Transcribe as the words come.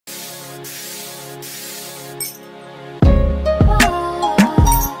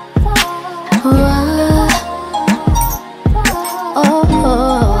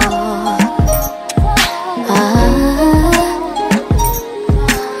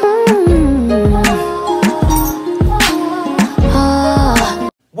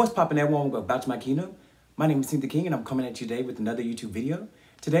poppin' everyone, welcome back to my kingdom. My name is Selena King and I'm coming at you today with another YouTube video.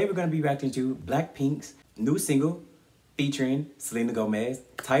 Today we're going to be reacting to BLACKPINK's new single featuring Selena Gomez,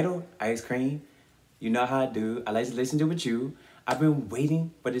 titled Ice Cream. You know how I do, I like to listen to it with you. I've been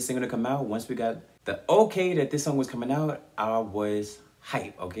waiting for this single to come out. Once we got the okay that this song was coming out, I was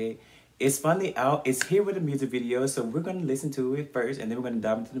hype, okay? It's finally out, it's here with a music video, so we're going to listen to it first and then we're going to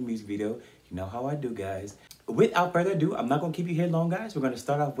dive into the music video. You know how I do, guys. Without further ado, I'm not going to keep you here long, guys. We're going to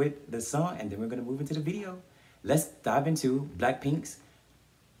start off with the song and then we're going to move into the video. Let's dive into BLACKPINK's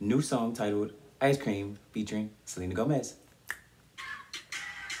new song titled Ice Cream featuring Selena Gomez.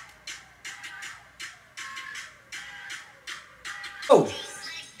 Oh!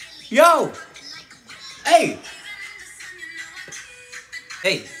 Yo! Hey!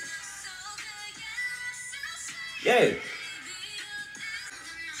 Hey! Yeah!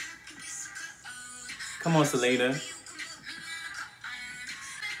 Come on, Selena.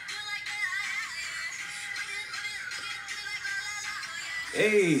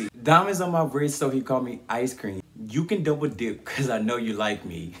 Hey, diamonds on my wrist, so he called me Ice Cream. You can double dip, cause I know you like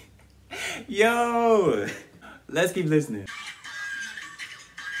me. Yo, let's keep listening.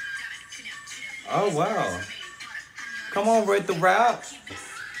 Oh, wow. Come on, write the rap.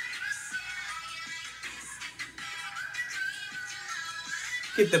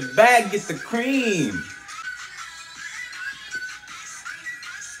 Get the bag, get the cream.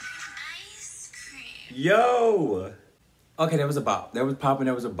 Yo. Okay, that was a bop. That was popping,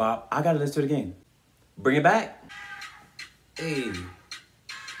 that was a bop. I gotta listen to it again. Bring it back. Hey.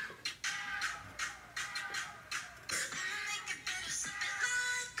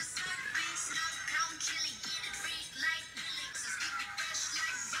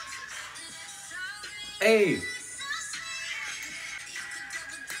 Hey.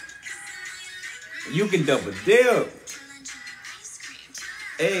 You can double dip.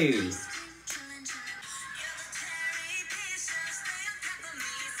 Hey.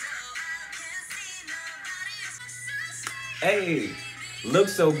 Hey.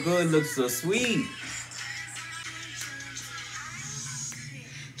 Looks so good, looks so sweet.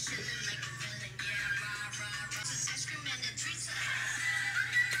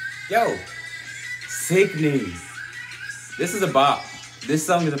 Yo. Sickening. This is a bop. This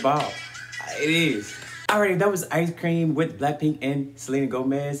song is a bop. It is. Alrighty, that was Ice Cream with BLACKPINK and Selena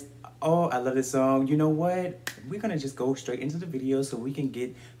Gomez. Oh, I love this song. You know what? We're gonna just go straight into the video so we can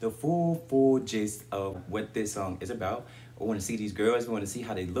get the full gist of what this song is about. We wanna see these girls, we wanna see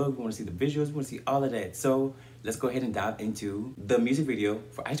how they look, we wanna see the visuals, we wanna see all of that. So let's go ahead and dive into the music video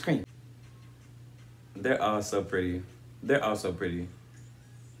for Ice Cream. They're all so pretty. They're all so pretty.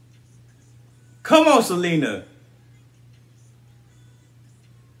 Come on, Selena.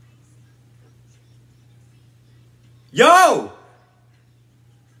 Yo!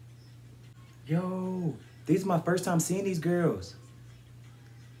 Yo, this is my first time seeing these girls.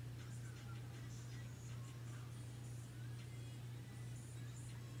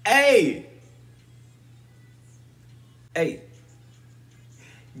 Hey! Hey.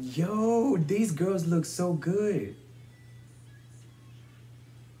 Yo, these girls look so good.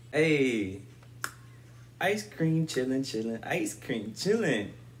 Hey. Ice cream chillin', chillin', ice cream chillin'.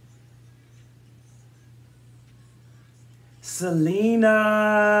 Selena's.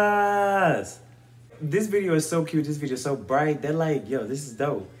 This video is so cute. This video is so bright. They're like, yo, this is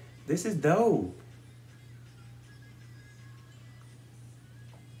dope. This is dope.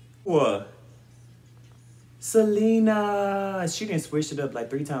 What? Selena. She done switched it up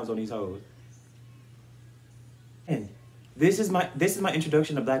like 3 times on these hoes. And this is my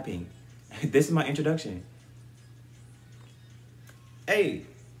introduction to BLACKPINK. This is my introduction. Hey.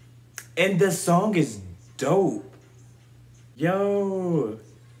 And the song is dope. Yo.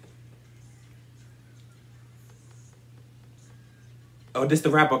 Oh, this the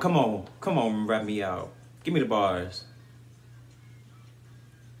rapper. Come on. Come on, rap me out. Give me the bars.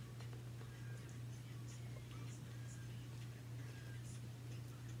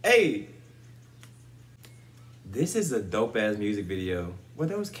 Hey. This is a dope ass music video. Were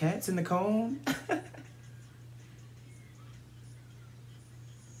those cats in the cone?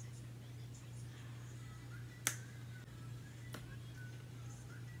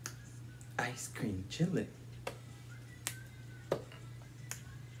 Ice cream chillin'.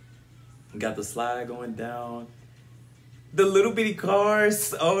 Got the slide going down. The little bitty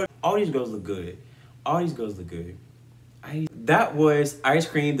cars. Oh, all these girls look good. All these girls look good. That was Ice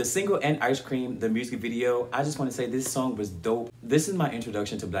Cream, the single, and Ice Cream, the music video. I just want to say this song was dope. This is my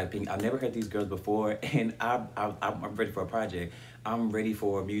introduction to BLACKPINK. I've never heard these girls before, and I'm ready for a project. I'm ready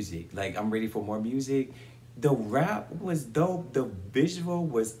for music. Like, I'm ready for more music. The rap was dope. The visual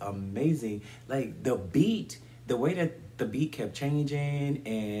was amazing. Like the beat, the way that the beat kept changing,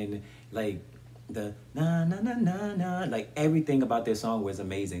 and like the na na na na na, like everything about this song was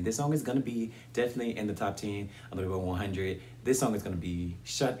amazing. This song is gonna be definitely in the top 10, a little bit 100. This song is gonna be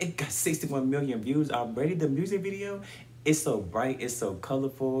shut. It got 61 million views already. The music video, it's so bright, it's so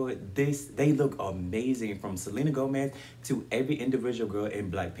colorful. They look amazing, from Selena Gomez to every individual girl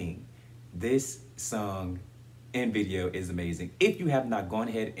in Blackpink. This song and video is amazing. If you have not gone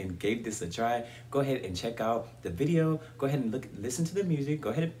ahead and gave this a try, go ahead and check out the video. Go ahead and listen to the music. Go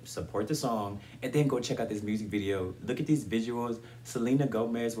ahead and support the song, and then go check out this music video. Look at these visuals. Selena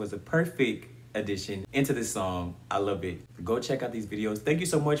Gomez was a perfect addition into this song. I love it. Go check out these videos. Thank you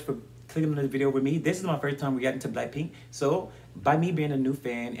so much for clicking on this video with me. This is my first time reacting to Blackpink. So by me being a new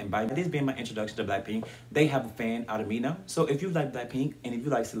fan and by this being my introduction to Blackpink, they have a fan out of me now. So if you like Blackpink and if you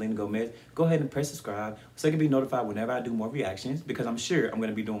like Selena Gomez, go ahead and press subscribe so you can be notified whenever I do more reactions, because I'm sure I'm going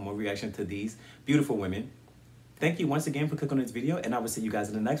to be doing more reactions to these beautiful women. Thank you once again for clicking on this video, and I will see you guys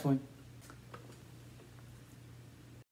in the next one.